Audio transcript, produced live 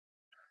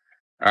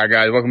All right,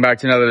 guys, welcome back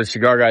to another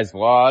Cigar Guys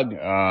vlog.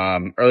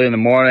 Early in the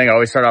morning, I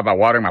always start out by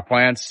watering my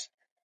plants.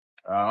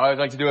 I always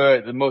like to do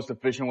it the most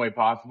efficient way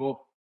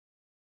possible.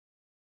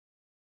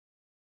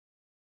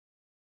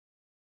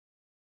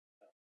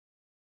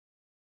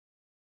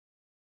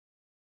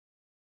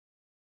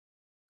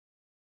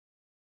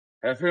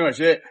 That's pretty much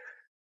it.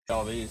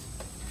 All these.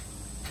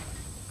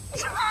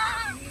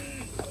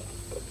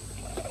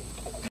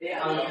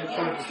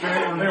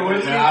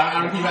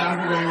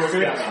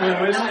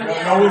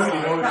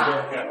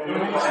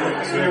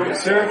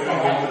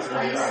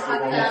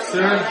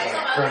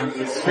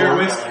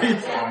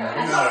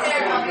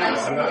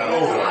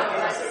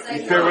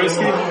 Spare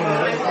whiskey.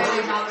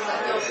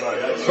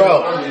 Bro,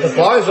 the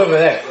bar's over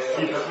there.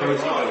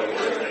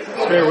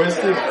 Spare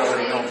whiskey.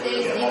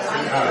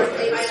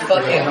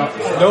 Fucking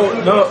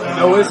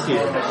No whiskey.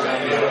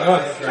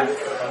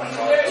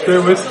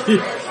 Spare whiskey.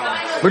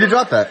 Where'd you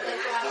drop that?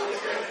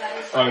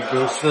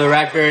 For the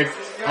record,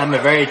 I'm a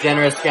very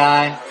generous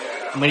guy.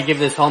 I'm gonna give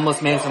this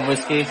homeless man some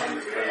whiskey.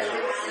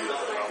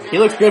 He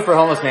looks good for a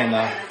homeless man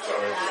though.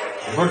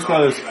 Works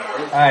Brothers.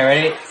 Alright,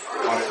 ready?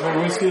 Spare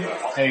whiskey.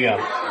 There you go.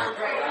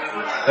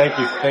 Thank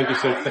you,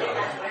 sir.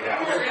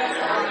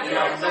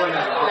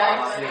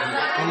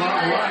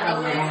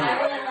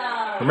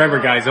 Remember,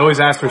 guys, always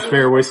ask for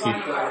spare whiskey.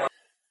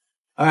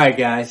 Alright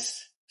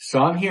guys, so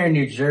I'm here in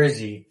New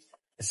Jersey,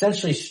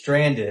 essentially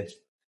stranded.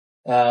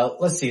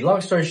 Let's see, long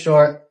story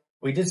short,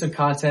 we did some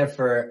content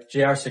for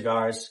JR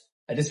Cigars.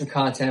 I did some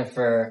content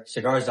for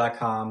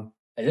Cigars.com.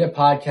 I did a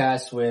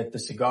podcast with the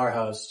Cigar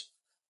host,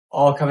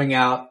 all coming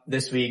out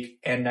this week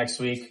and next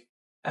week.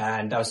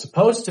 And I was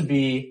supposed to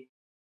be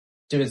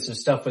doing some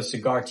stuff with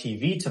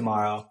CigarTV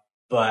tomorrow,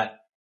 but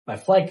my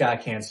flight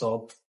got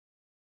canceled.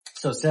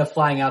 So instead of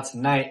flying out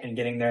tonight and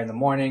getting there in the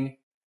morning,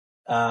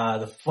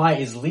 the flight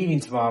is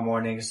leaving tomorrow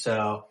morning.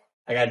 So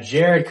I got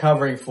Jared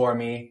covering for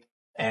me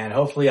and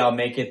hopefully I'll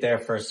make it there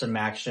for some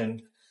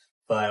action.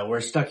 But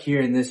we're stuck here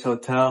in this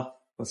hotel.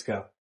 Let's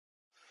go.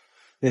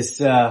 This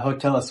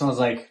hotel, it smells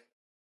like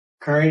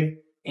curry,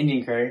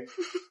 Indian curry,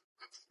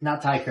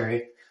 not Thai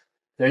curry.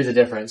 There's a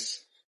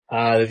difference.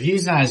 The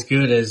view's not as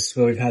good as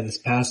what we've had this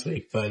past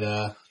week, but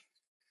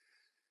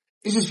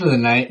it's just for the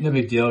night. No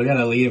big deal. We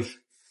gotta leave.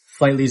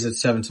 Flight leaves at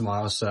 7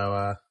 tomorrow,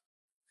 so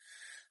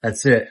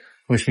that's it.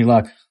 Wish me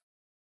luck.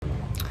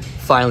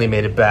 Finally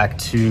made it back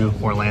to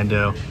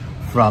Orlando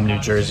from New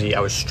Jersey. I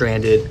was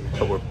stranded,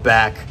 but we're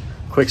back.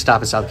 Quick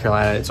stop in South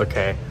Carolina. It's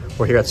okay.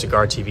 We're here at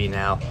Cigar TV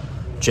now.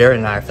 Jared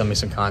and I are filming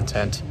some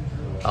content.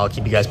 I'll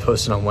keep you guys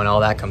posted on when all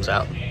that comes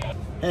out.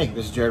 Hey,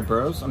 this is Jared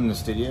Burrows. I'm in the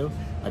studio.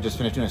 I just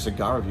finished doing a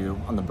cigar review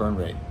on the burn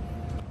rate.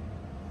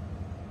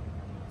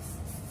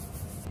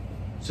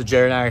 So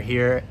Jared and I are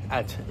here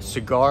at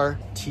Cigar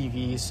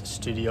TV's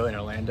studio in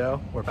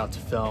Orlando. We're about to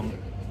film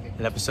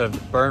an episode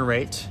of Burn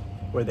Rate,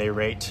 where they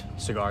rate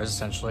cigars,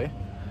 essentially.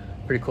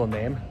 Pretty cool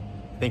name.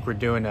 I think we're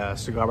doing a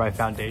Cigar by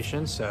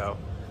Foundation, so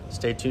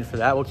stay tuned for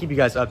that. We'll keep you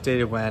guys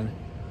updated when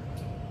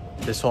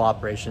this whole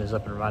operation is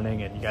up and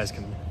running, and you guys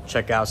can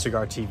check out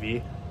Cigar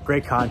TV.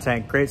 Great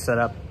content, great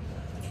setup.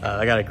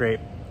 I got a great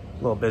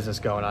little business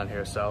going on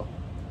here, so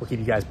we'll keep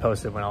you guys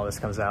posted when all this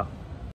comes out.